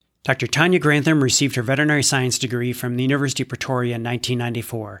Dr. Tanya Grantham received her Veterinary Science degree from the University of Pretoria in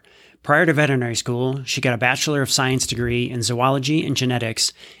 1994. Prior to veterinary school, she got a Bachelor of Science degree in Zoology and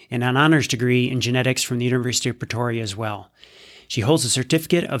Genetics and an honors degree in genetics from the University of Pretoria as well. She holds a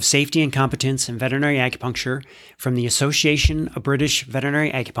certificate of safety and competence in veterinary acupuncture from the Association of British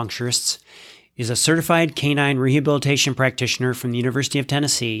Veterinary Acupuncturists, is a certified Canine Rehabilitation Practitioner from the University of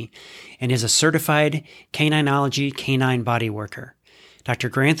Tennessee, and is a certified Caninology Canine Body Worker. Dr.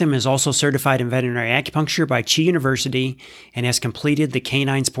 Grantham is also certified in veterinary acupuncture by Chi University and has completed the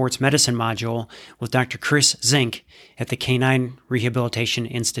Canine Sports Medicine module with Dr. Chris Zink at the Canine Rehabilitation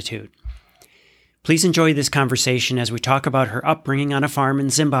Institute. Please enjoy this conversation as we talk about her upbringing on a farm in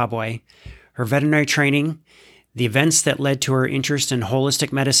Zimbabwe, her veterinary training, the events that led to her interest in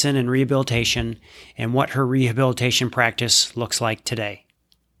holistic medicine and rehabilitation, and what her rehabilitation practice looks like today.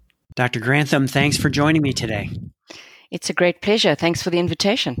 Dr. Grantham, thanks for joining me today. It's a great pleasure. Thanks for the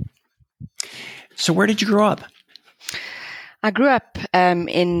invitation. So where did you grow up? I grew up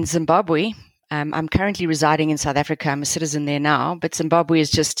in Zimbabwe. I'm currently residing in South Africa. I'm a citizen there now, but Zimbabwe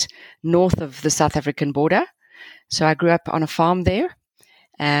is just north of the South African border. So I grew up on a farm there,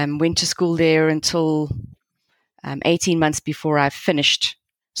 went to school there until 18 months before I finished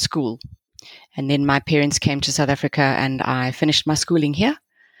school. And then my parents came to South Africa and I finished my schooling here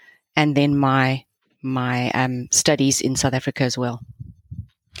and then my studies in South Africa as well.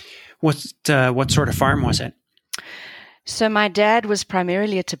 What sort of farm was it? So my dad was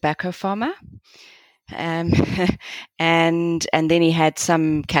primarily a tobacco farmer, and then he had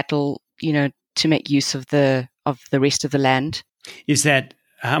some cattle, to make use of the rest of the land. Is that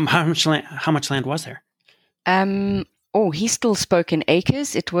how much land? How much land was there? He still spoke in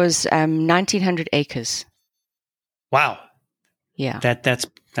acres. It was 1,900 acres. Wow. Yeah.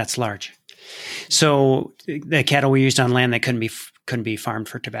 That's large. So the cattle were used on land that couldn't be farmed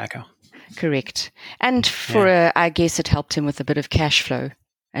for tobacco. Correct. And I guess it helped him with a bit of cash flow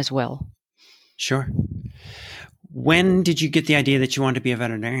as well. Sure. When did you get the idea that you wanted to be a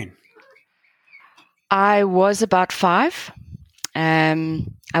veterinarian? I was about 5. I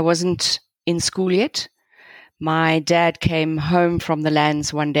wasn't in school yet. My dad came home from the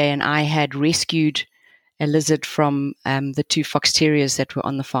lands one day and I had rescued a lizard from the 2 fox terriers that were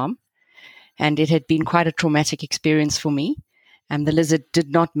on the farm. And it had been quite a traumatic experience for me. The lizard did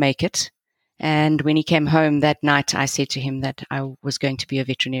not make it. And when he came home that night, I said to him that I was going to be a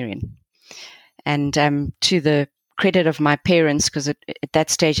veterinarian. And to the credit of my parents, because at that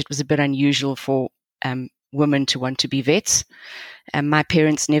stage it was a bit unusual for women to want to be vets, my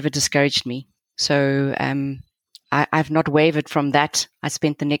parents never discouraged me. So I've not wavered from that. I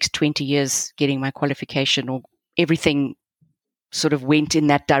spent the next 20 years getting my qualification, or everything sort of went in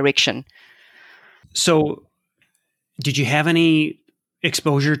that direction. So did you have any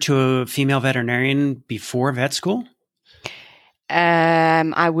exposure to a female veterinarian before vet school?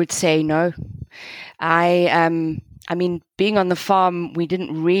 I would say no. I mean, being on the farm, we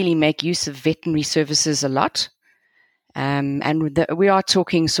didn't really make use of veterinary services a lot. And we are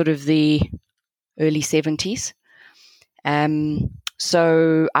talking sort of the early 70s.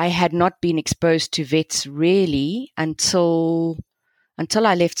 So I had not been exposed to vets really until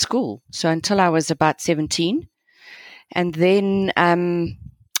I left school. So until I was about 17. And then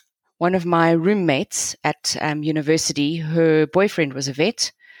one of my roommates at university, her boyfriend was a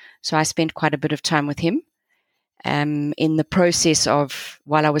vet. So I spent quite a bit of time with him. In the process of,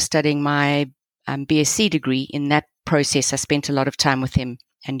 while I was studying my BSc degree, in that process, I spent a lot of time with him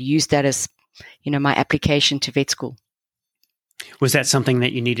and used that as, my application to vet school. Was that something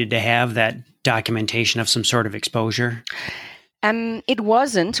that you needed to have, that documentation of some sort of exposure? It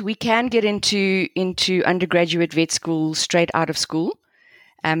wasn't. We can get into undergraduate vet school straight out of school.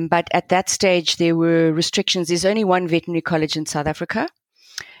 But at that stage, there were restrictions. There's only one veterinary college in South Africa.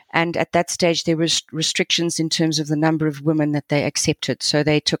 And at that stage, there were restrictions in terms of the number of women that they accepted. So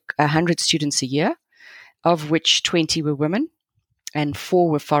they took 100 students a year, of which 20 were women and 4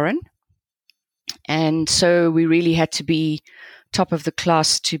 were foreign. And so we really had to be top of the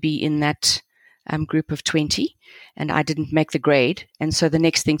class to be in that group of 20. And I didn't make the grade. And so the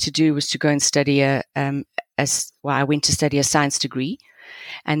next thing to do was to go and study I went to study a science degree.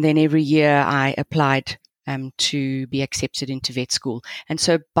 And then every year I applied to be accepted into vet school. And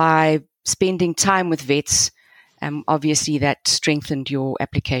so by spending time with vets, obviously that strengthened your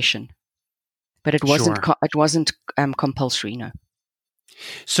application. But it wasn't compulsory, no.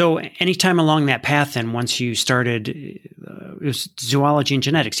 So anytime along that path then, once you started, it was zoology and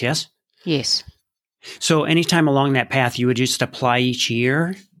genetics, yes? Yes. So anytime along that path, you would just apply each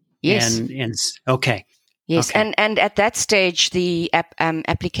year? Yes. Okay. Yes, Okay. and at that stage, the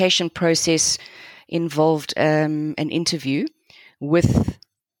application process involved an interview with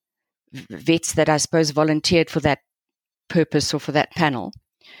vets that I suppose volunteered for that purpose or for that panel.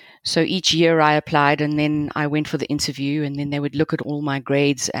 So each year I applied, and then I went for the interview, and then they would look at all my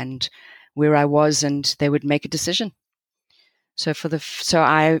grades and where I was, and they would make a decision. So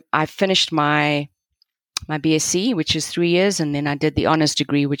I finished my BSc, which is 3 years, and then I did the honors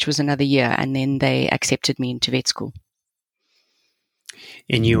degree, which was another year, and then they accepted me into vet school.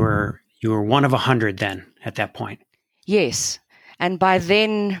 And you were one of 100 then at that point. Yes. And by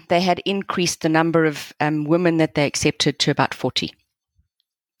then they had increased the number of women that they accepted to about 40.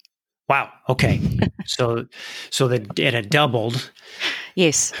 Wow. Okay. so that it had doubled.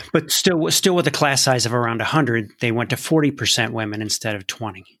 Yes. But still with a class size of around 100, they went to 40% women instead of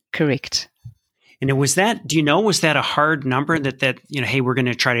 20. Correct. And was that a hard number that hey, we're going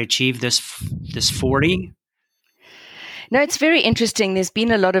to try to achieve this 40? No, it's very interesting. There's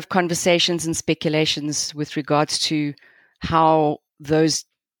been a lot of conversations and speculations with regards to how those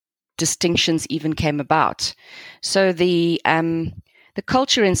distinctions even came about. So the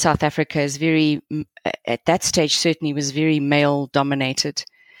culture in South Africa is at that stage certainly was very male dominated,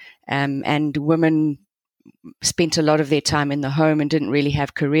 and women spent a lot of their time in the home and didn't really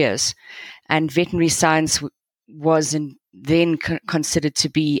have careers. And veterinary science was then considered to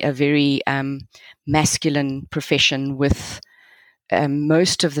be a very masculine profession, with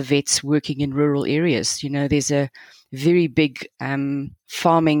most of the vets working in rural areas. There's a very big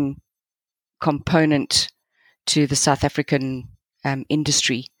farming component to the South African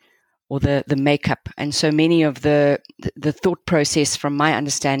industry, or the makeup. And so many of the thought process, from my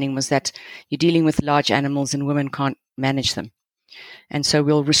understanding, was that you're dealing with large animals and women can't manage them. And so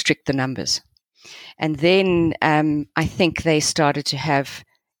we'll restrict the numbers. And then I think they started to have,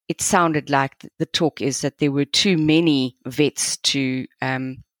 it sounded like the talk is that there were too many vets to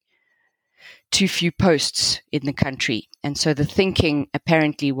too few posts in the country. And so the thinking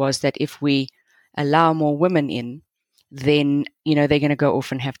apparently was that if we allow more women in, then, they're going to go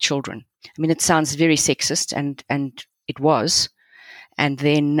off and have children. I mean, it sounds very sexist, and it was. And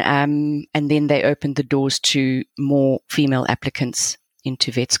then they opened the doors to more female applicants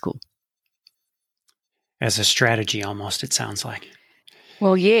into vet school. As a strategy, almost, it sounds like.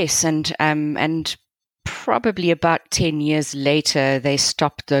 Well, yes, and probably about 10 years later, they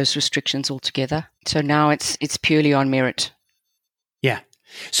stopped those restrictions altogether. So now it's purely on merit. Yeah.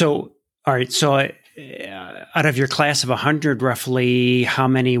 So, all right. So, out of your class of 100, roughly, how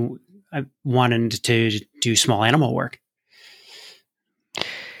many wanted to do small animal work?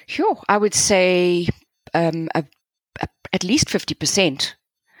 Sure, I would say at least 50%.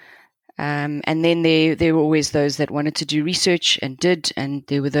 And then there were always those that wanted to do research and did, and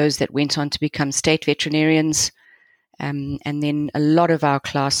there were those that went on to become state veterinarians. And then a lot of our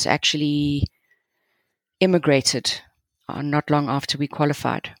class actually immigrated not long after we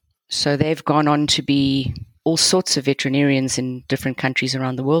qualified. So they've gone on to be all sorts of veterinarians in different countries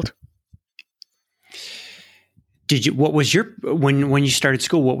around the world. What was your, when you started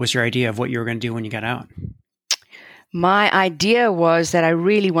school, what was your idea of what you were going to do when you got out? My idea was that I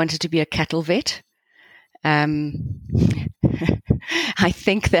really wanted to be a cattle vet. I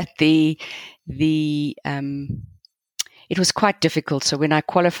think that it was quite difficult. So when I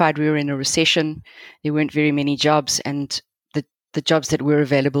qualified, we were in a recession. There weren't very many jobs, and the jobs that were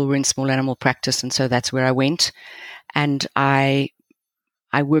available were in small animal practice, and so that's where I went. And I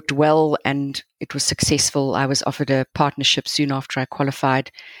worked well, and it was successful. I was offered a partnership soon after I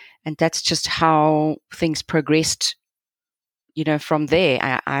qualified, and that's just how things progressed. From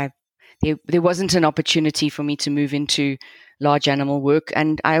there, there wasn't an opportunity for me to move into large animal work,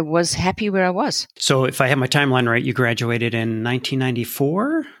 and I was happy where I was. So if I have my timeline right, you graduated in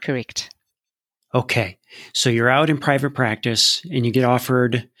 1994? Correct. Okay. So you're out in private practice and you get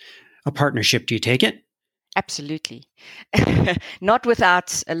offered a partnership. Do you take it? Absolutely. Not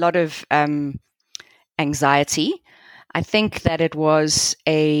without a lot of anxiety. I think that it was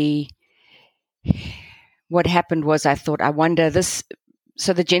what happened was I thought, I wonder this.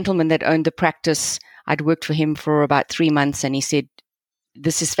 So the gentleman that owned the practice, I'd worked for him for about 3 months, and he said,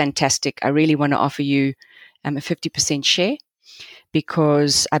 "This is fantastic. I really want to offer you a 50% share,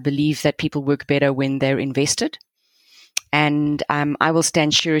 because I believe that people work better when they're invested. And I will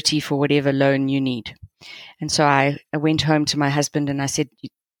stand surety for whatever loan you need." And so I went home to my husband and I said,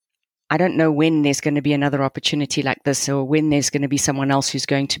 "I don't know when there's going to be another opportunity like this, or when there's going to be someone else who's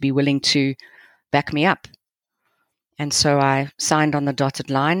going to be willing to back me up." And so I signed on the dotted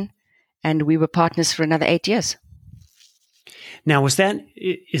line, and we were partners for another 8 years. Now, is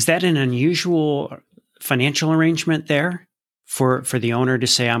that an unusual financial arrangement there for the owner to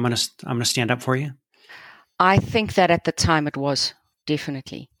say, I'm gonna stand up for you? I think that at the time it was,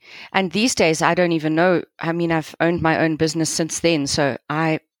 definitely. And these days, I don't even know. I mean, I've owned my own business since then, so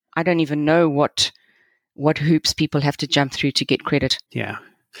I don't even know what hoops people have to jump through to get credit. Yeah.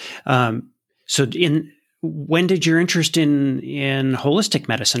 So when did your interest in holistic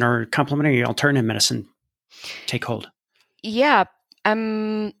medicine or complementary alternative medicine take hold? Yeah.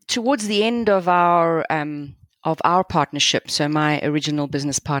 Towards the end of our partnership, so my original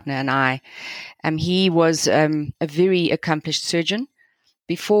business partner and I, he was a very accomplished surgeon.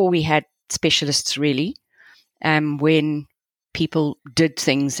 Before we had specialists, really, when people did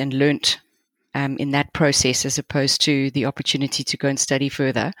things and learnt in that process as opposed to the opportunity to go and study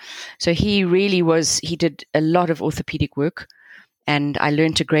further. So he did a lot of orthopedic work, and I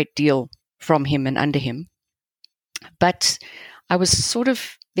learnt a great deal from him and under him. But I was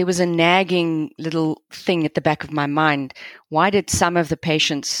there was a nagging little thing at the back of my mind. Why did some of the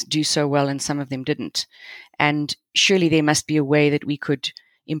patients do so well and some of them didn't? And surely there must be a way that we could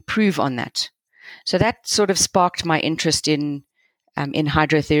improve on that. So that sort of sparked my interest in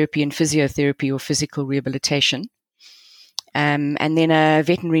hydrotherapy and physiotherapy or physical rehabilitation. And then a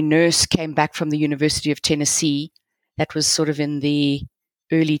veterinary nurse came back from the University of Tennessee. That was sort of in the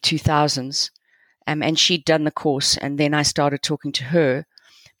early 2000s. And she'd done the course, and then I started talking to her.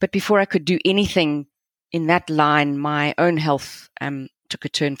 But before I could do anything in that line, my own health took a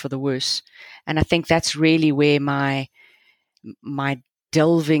turn for the worse. And I think that's really where my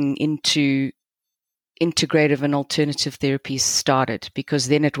delving into integrative and alternative therapies started, because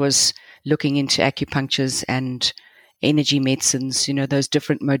then it was looking into acupunctures and energy medicines, those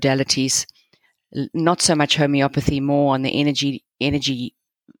different modalities, not so much homeopathy, more on the energy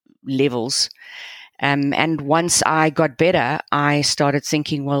levels. And once I got better, I started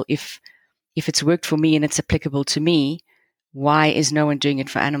thinking, well, if it's worked for me and it's applicable to me, why is no one doing it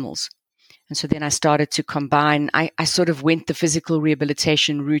for animals? And so then I started to combine. I sort of went the physical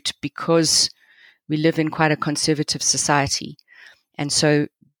rehabilitation route because we live in quite a conservative society. And so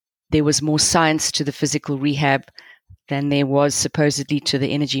there was more science to the physical rehab than there was supposedly to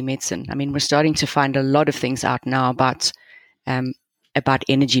the energy medicine. I mean, we're starting to find a lot of things out now about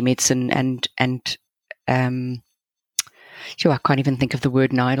energy medicine and I can't even think of the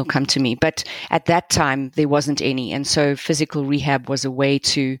word now. It'll come to me. But at that time, there wasn't any. And so physical rehab was a way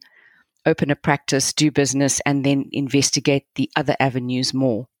to open a practice, do business, and then investigate the other avenues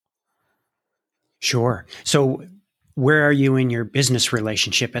more. Sure. So where are you in your business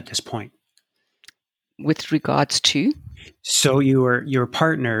relationship at this point? With regards to? So you were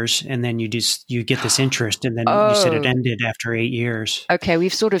partners, and then you get this interest, and then you said it ended after 8 years. Okay,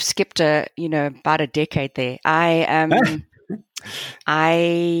 we've sort of skipped about a decade there. I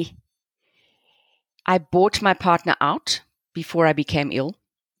bought my partner out before I became ill.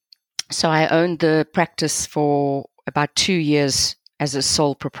 So I owned the practice for about 2 years as a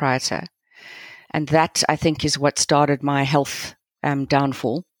sole proprietor. And that, I think, is what started my health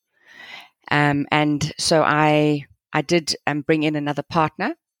downfall. And so I did bring in another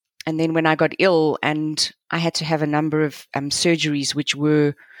partner. And then when I got ill and I had to have a number of surgeries which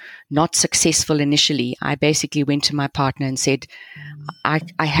were not successful initially, I basically went to my partner and said, I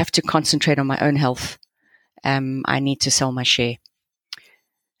have to concentrate on my own health. I need to sell my share.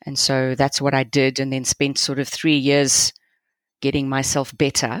 And so that's what I did, and then spent sort of 3 years getting myself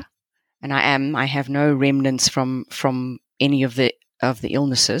better. And I have no remnants from any of the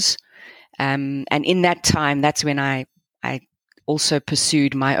illnesses. And in that time, that's when I also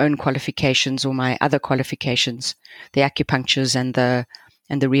pursued my own qualifications or my other qualifications, the acupunctures and the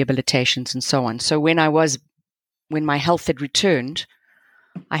rehabilitations and so on. So when my health had returned,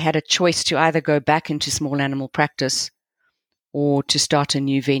 I had a choice to either go back into small animal practice or to start a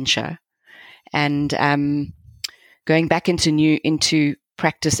new venture. And going back into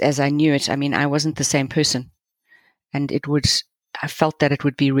practice as I knew it, I mean, I wasn't the same person, and I felt that it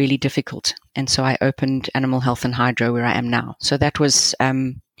would be really difficult. And so I opened Animal Health and Hydro, where I am now. So that was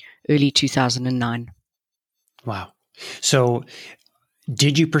early 2009. Wow. So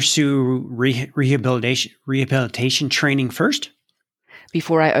did you pursue rehabilitation training first?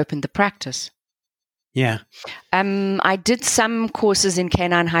 Before I opened the practice? Yeah. I did some courses in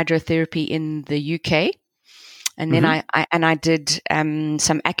canine hydrotherapy in the UK. And then I did some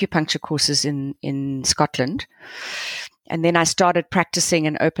acupuncture courses in Scotland. And then I started practicing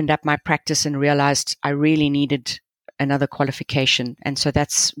and opened up my practice and realized I really needed another qualification. And so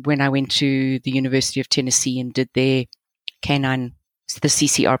that's when I went to the University of Tennessee and did their the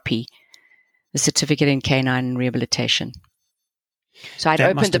CCRP, the Certificate in Canine Rehabilitation. So I'd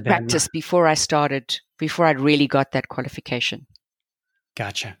opened the practice before I started before I'd really got that qualification.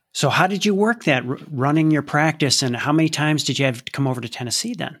 Gotcha. So how did you work that, running your practice, and how many times did you have to come over to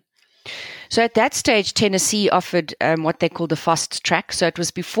Tennessee then? So at that stage, Tennessee offered what they call the fast track. So it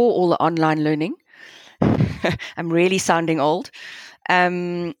was before all the online learning. I'm really sounding old.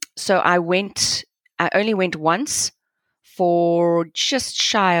 So I only went once for just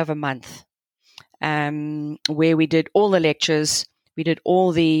shy of a month, where we did all the lectures, we did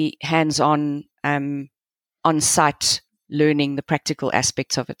all the hands-on, on-site learning, the practical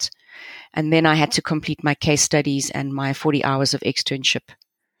aspects of it. And then I had to complete my case studies and my 40 hours of externship,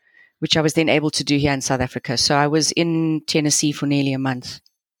 which I was then able to do here in South Africa. So I was in Tennessee for nearly a month.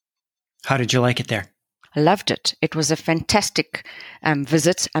 How did you like it there? I loved it. It was a fantastic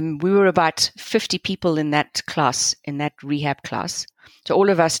visit. We were about 50 people in that class, in that rehab class. So all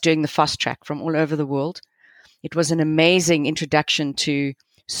of us doing the fast track from all over the world. It was an amazing introduction to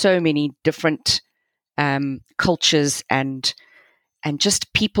so many different cultures and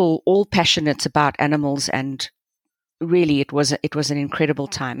just people all passionate about animals. And really, it was an incredible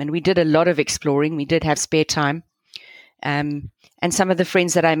time. And we did a lot of exploring. We did have spare time. And some of the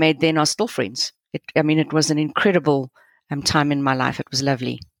friends that I made then are still friends. It was an incredible time in my life. It was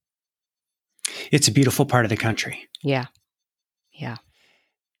lovely. It's a beautiful part of the country. Yeah.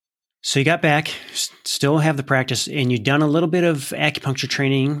 So you got back, still have the practice, and you've done a little bit of acupuncture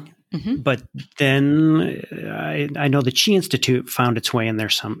training, but then I know the Chi Institute found its way in there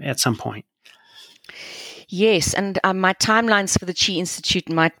at some point. Yes, and my timelines for the Chi Institute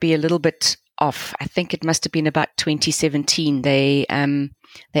might be a little bit off. I think it must have been about 2017. They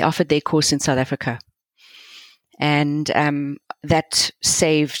offered their course in South Africa, and that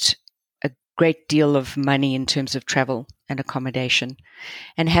saved a great deal of money in terms of travel and accommodation.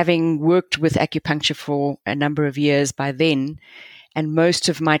 And having worked with acupuncture for a number of years by then, and most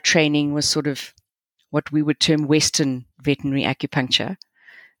of my training was sort of what we would term Western veterinary acupuncture,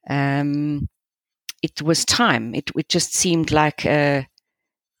 it was time. It just seemed like the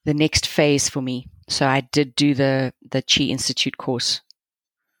next phase for me. So I did do the Chi Institute course.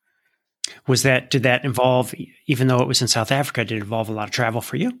 Did that involve, even though it was in South Africa, did it involve a lot of travel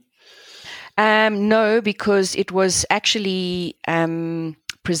for you? No, because it was actually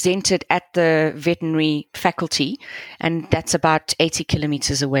presented at the veterinary faculty, and that's about 80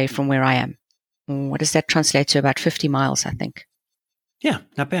 kilometers away from where I am. What does that translate to? About 50 miles, I think. Yeah,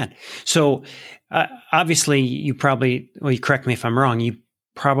 not bad. So obviously you correct me if I'm wrong, you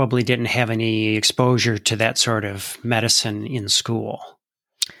probably didn't have any exposure to that sort of medicine in school.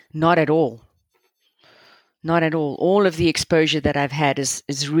 Not at all. Not at all. All of the exposure that I've had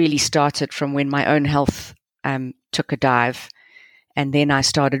is really started from when my own health took a dive. And then I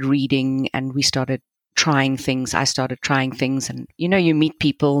started reading, and we started trying things. I started trying things, and you meet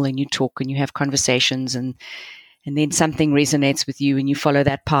people and you talk and you have conversations, and then something resonates with you and you follow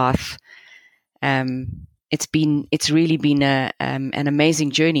that path. It's really been an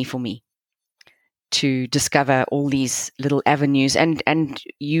amazing journey for me to discover all these little avenues. And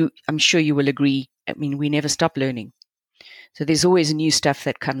I'm sure you will agree. We never stop learning. So there's always new stuff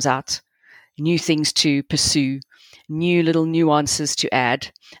that comes out, new things to pursue, new little nuances to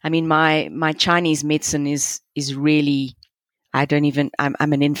add. My Chinese medicine is really, I'm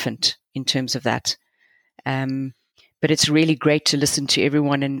an infant in terms of that. But it's really great to listen to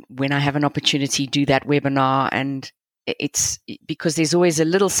everyone. And when I have an opportunity, do that webinar, and it's because there's always a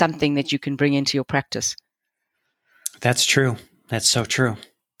little something that you can bring into your practice. That's true. That's so true.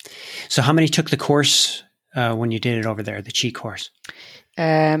 So how many took the course when you did it over there, the Chi course?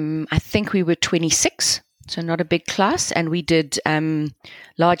 I think we were 26, so not a big class. And we did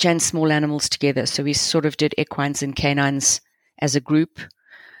large and small animals together. So we sort of did equines and canines as a group.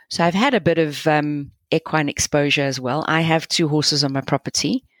 So I've had a bit of equine exposure as well. I have 2 horses on my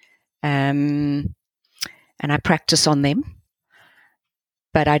property, and I practice on them.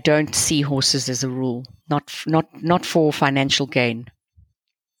 But I don't see horses as a rule, not for financial gain.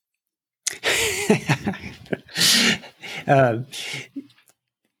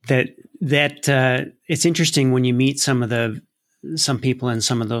 It's interesting when you meet some people in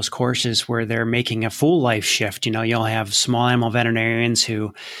some of those courses where they're making a full life shift. You'll have small animal veterinarians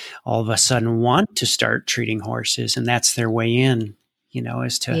who all of a sudden want to start treating horses, and that's their way in,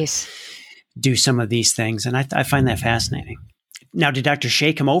 is to do some of these things. And I find that fascinating. Now, did Dr.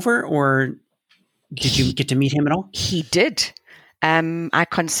 Shea come over, or did you get to meet him at all? He did. I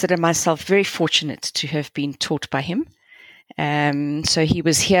consider myself very fortunate to have been taught by him. So he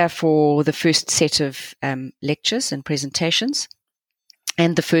was here for the first set of lectures and presentations,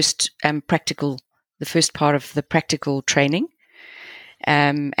 and the first part of the practical training.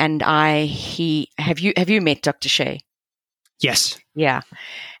 And have you met Dr. Shea? Yes. Yeah.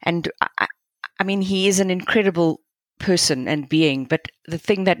 And I mean, he is an incredible person and being, but the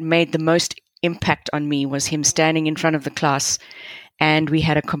thing that made the most impact on me was him standing in front of the class, and we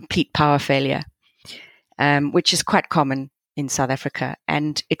had a complete power failure, which is quite common in South Africa.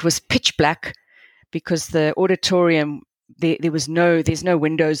 And it was pitch black because the auditorium, there's no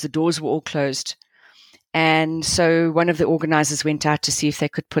windows, the doors were all closed. And so one of the organizers went out to see if they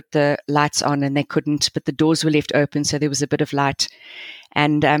could put the lights on, and they couldn't, but the doors were left open, so there was a bit of light.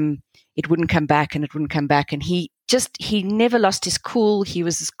 And it wouldn't come back, and it wouldn't come back. And he never lost his cool. He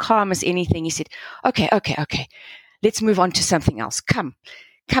was as calm as anything. He said, okay, let's move on to something else. Come,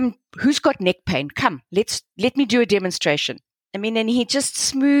 who's got neck pain? Come, let me do a demonstration. I mean, and he just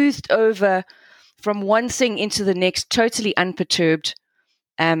smoothed over from one thing into the next, totally unperturbed.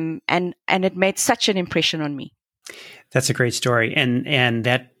 And it made such an impression on me. That's a great story. And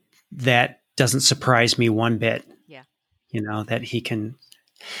that doesn't surprise me one bit. Yeah. That he can,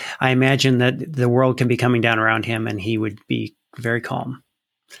 I imagine that the world can be coming down around him and he would be very calm.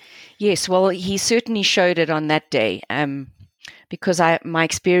 Yes. Well, he certainly showed it on that day. Because my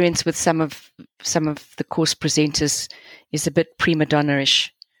experience with some of the course presenters is a bit prima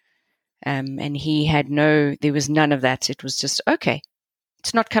donna-ish. And he had there was none of that. It was just, okay,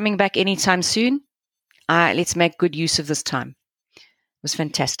 it's not coming back anytime soon. Let's make good use of this time. It was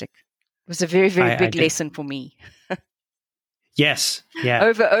fantastic. It was a very, very big lesson for me. Yes. Yeah.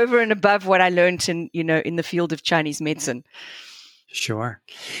 Over and above what I learned in the field of Chinese medicine. Sure.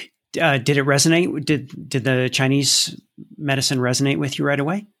 Did it resonate? Did the Chinese medicine resonate with you right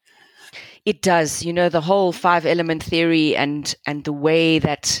away? It does. The whole 5-element theory and the way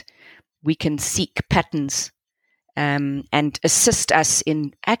that we can seek patterns and assist us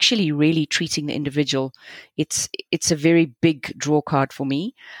in actually really treating the individual. It's a very big draw card for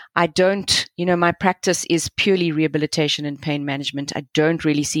me. I don't, my practice is purely rehabilitation and pain management. I don't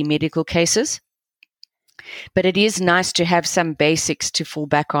really see medical cases, but it is nice to have some basics to fall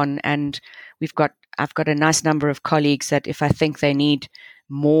back on. And I've got a nice number of colleagues that if I think they need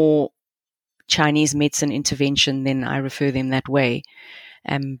more Chinese medicine intervention, then I refer them that way.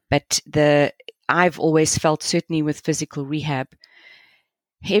 But I've always felt, certainly with physical rehab,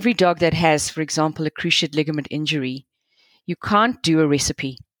 every dog that has, for example, a cruciate ligament injury, you can't do a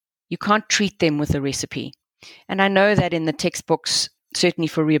recipe. You can't treat them with a recipe. And I know that in the textbooks, certainly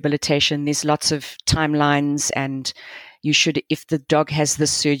for rehabilitation, there's lots of timelines, and you should, if the dog has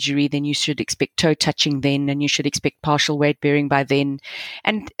this surgery, then you should expect toe touching then, and you should expect partial weight bearing by then.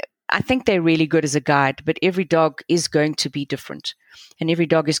 And I think they're really good as a guide, but every dog is going to be different, and every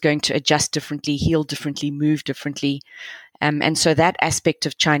dog is going to adjust differently, heal differently, move differently. And so that aspect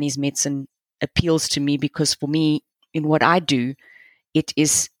of Chinese medicine appeals to me because for me, in what I do, it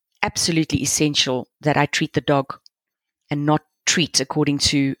is absolutely essential that I treat the dog and not treat according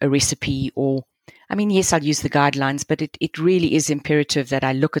to a recipe yes, I'll use the guidelines, but it really is imperative that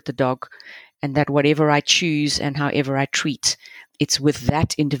I look at the dog and that whatever I choose and however I treat, it's with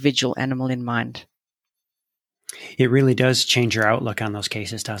that individual animal in mind. It really does change your outlook on those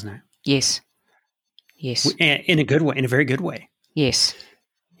cases, doesn't it? Yes. In a good way, in a very good way. Yes.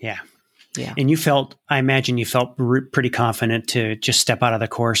 Yeah. Yeah. And I imagine you felt pretty confident to just step out of the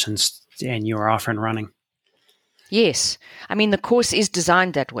course and you were off and running. Yes. I mean, the course is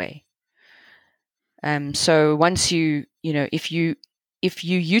designed that way. So once if you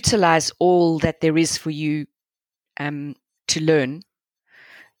utilize all that there is for you to learn,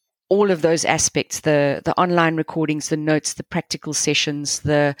 all of those aspects, the online recordings, the notes, the practical sessions,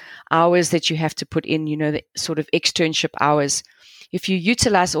 the hours that you have to put in, the sort of externship hours, if you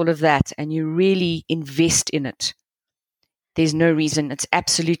utilize all of that and you really invest in it, there's no reason. It's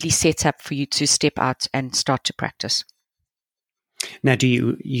absolutely set up for you to step out and start to practice. Now, do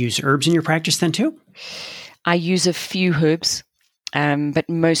you use herbs in your practice then too? I use a few herbs, but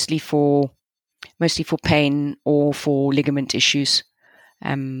mostly for pain or for ligament issues.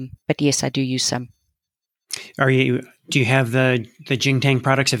 But yes, I do use some. Do you have the Jingtang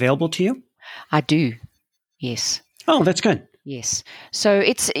products available to you? I do. Yes. Oh, that's good. Yes. So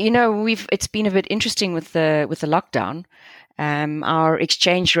it's it's been a bit interesting with the lockdown. Our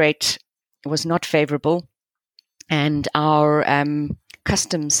exchange rate was not favorable, and our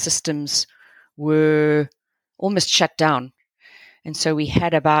customs systems were almost shut down. And so we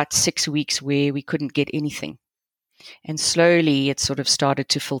had about 6 weeks where we couldn't get anything. And slowly it sort of started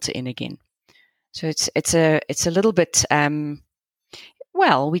to filter in again. So it's a little bit,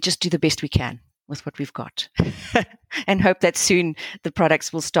 we just do the best we can with what we've got and hope that soon the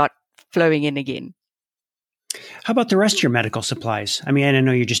products will start flowing in again. How about the rest of your medical supplies? I mean, I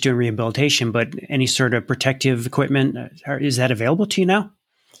know you're just doing rehabilitation, but any sort of protective equipment, is that available to you now?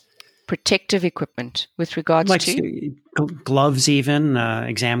 Protective equipment with regards Like to? gloves, even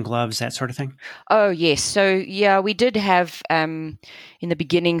exam gloves, that sort of thing? Oh, yes. So, yeah, we did have in the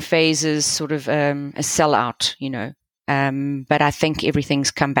beginning phases sort of a sellout, but I think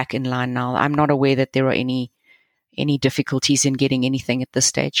everything's come back in line now. I'm not aware that there are any difficulties in getting anything at this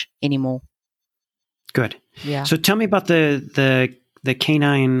stage anymore. Good. Yeah. So tell me about the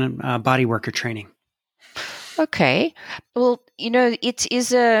canine body worker training. Okay. Well,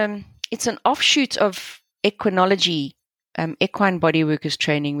 it's an offshoot of equinology, equine body workers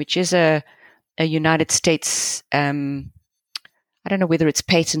training, which is a United States. I don't know whether it's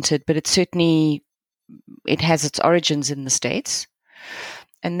patented, but it has its origins in the States.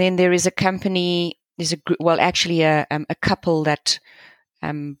 And then there is a company. There's a couple that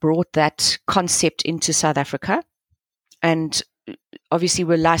brought that concept into South Africa, and obviously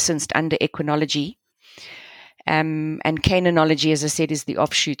we're licensed under equinology. And Caninology, as I said, is the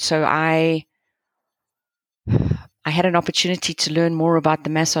offshoot. So I had an opportunity to learn more about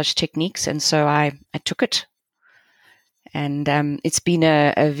the massage techniques, and so I took it. And it's been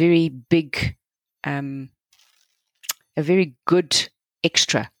a very big, a very good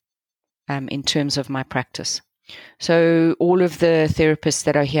extra in terms of my practice. So all of the therapists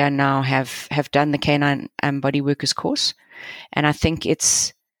that are here now have done the Canine Body Workers course, and I think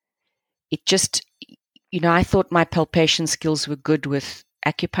I thought my palpation skills were good with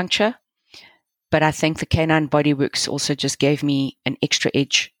acupuncture, but I think the Canine Body Works also just gave me an extra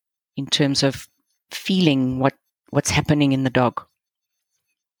edge in terms of feeling what's happening in the dog.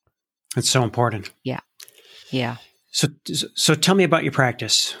 That's so important. Yeah. Yeah. So tell me about your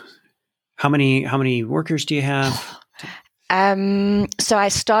practice. How many workers do you have? So I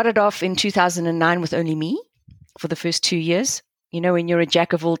started off in 2009 with only me for the first 2 years. When you're a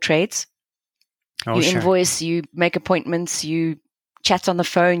jack of all trades, you sure. invoice, you make appointments, you chat on the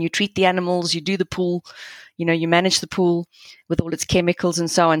phone, you treat the animals, you do the pool, you manage the pool with all its chemicals and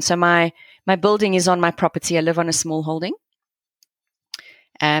so on. So my building is on my property. I live on a small holding.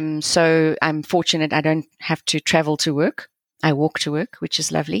 So I'm fortunate I don't have to travel to work. I walk to work, which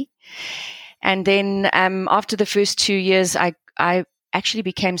is lovely. And then after the first 2 years, I actually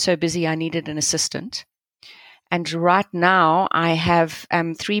became so busy I needed an assistant. And right now I have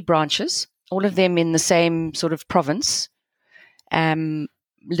 3 branches, all of them in the same sort of province,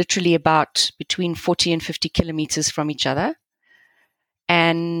 literally about between 40 and 50 kilometers from each other.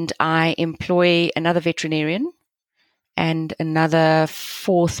 And I employ another veterinarian and another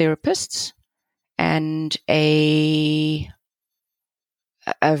 4 therapists and a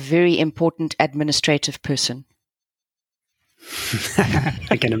very important administrative person.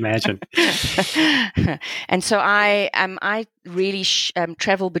 I can imagine. And so I really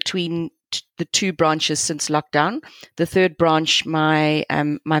travel between the 2 branches since lockdown. The 3rd branch, my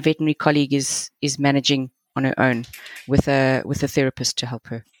veterinary colleague is managing on her own with a therapist to help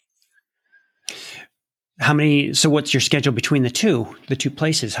her. So what's your schedule between the two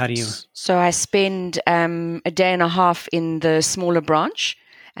places? How do you? So I spend a day and a half in the smaller branch,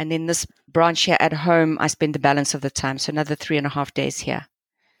 and then this branch here at home, I spend the balance of the time. So another 3.5 days here.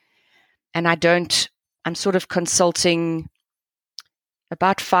 And I'm sort of consulting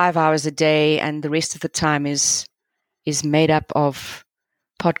about 5 hours a day, and the rest of the time is made up of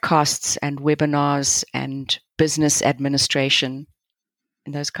podcasts and webinars and business administration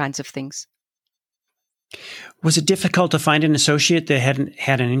and those kinds of things. Was it difficult to find an associate that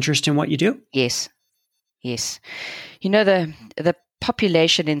had an interest in what you do? Yes. The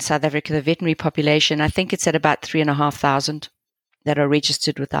population in South Africa, the veterinary population, I think it's at about 3,500 that are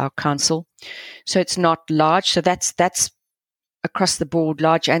registered with our council. So it's not large. So that's across the board,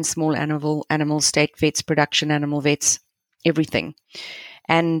 large and small animal state vets, production animal vets, everything.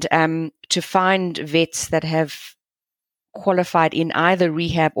 And to find vets that have qualified in either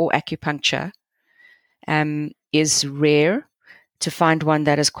rehab or acupuncture is rare. To find one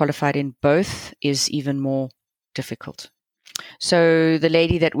that is qualified in both is even more difficult. So the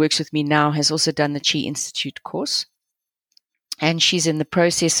lady that works with me now has also done the Chi Institute course, and she's in the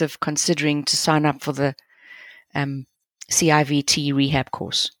process of considering to sign up for the CIVT rehab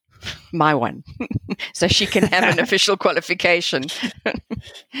course, my one, so she can have an official qualification.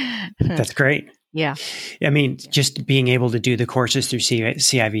 That's great. Yeah. I mean, just being able to do the courses through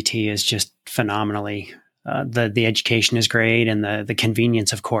CIVT is just phenomenally. The education is great, and the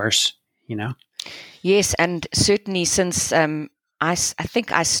convenience, of course, Yes, and certainly since I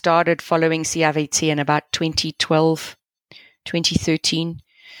think I started following CIVT in about 2012, 2013.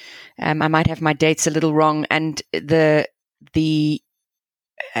 I might have my dates a little wrong, and the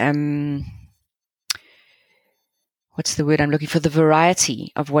what's the word I'm looking for? The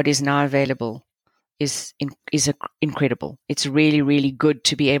variety of what is now available is incredible. It's really, really good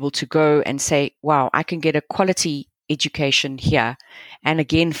to be able to go and say, wow, I can get a quality education here, and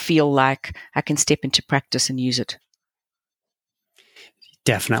again feel like I can step into practice and use it.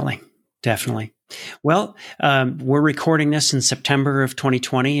 Definitely. Well, we're recording this in September of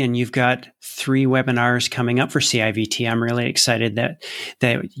 2020, and you've got 3 webinars coming up for CIVT. I'm really excited that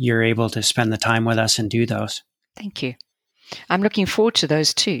you're able to spend the time with us and do those. Thank you. I'm looking forward to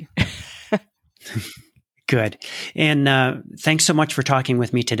those too. Good. And thanks so much for talking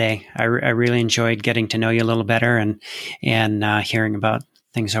with me today. I really enjoyed getting to know you a little better and hearing about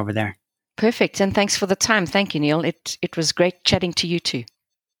things over there. Perfect. And thanks for the time. Thank you, Neil. It was great chatting to you too.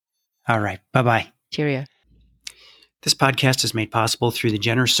 All right. Bye-bye. Cheerio. This podcast is made possible through the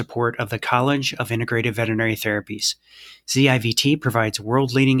generous support of the College of Integrative Veterinary Therapies. CIVT provides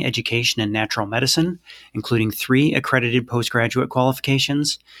world-leading education in natural medicine, including 3 accredited postgraduate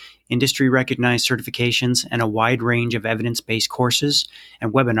qualifications, industry-recognized certifications, and a wide range of evidence-based courses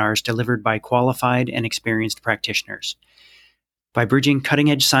and webinars delivered by qualified and experienced practitioners. By bridging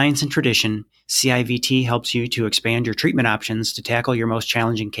cutting-edge science and tradition, CIVT helps you to expand your treatment options to tackle your most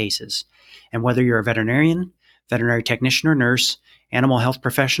challenging cases. And whether you're a veterinarian, veterinary technician or nurse, animal health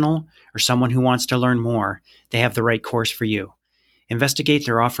professional, or someone who wants to learn more, they have the right course for you. Investigate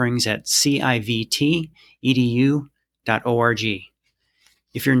their offerings at civtedu.org.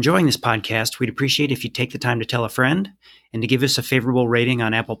 If you're enjoying this podcast, we'd appreciate if you take the time to tell a friend and to give us a favorable rating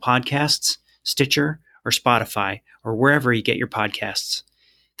on Apple Podcasts, Stitcher, or Spotify, or wherever you get your podcasts.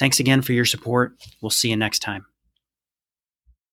 Thanks again for your support. We'll see you next time.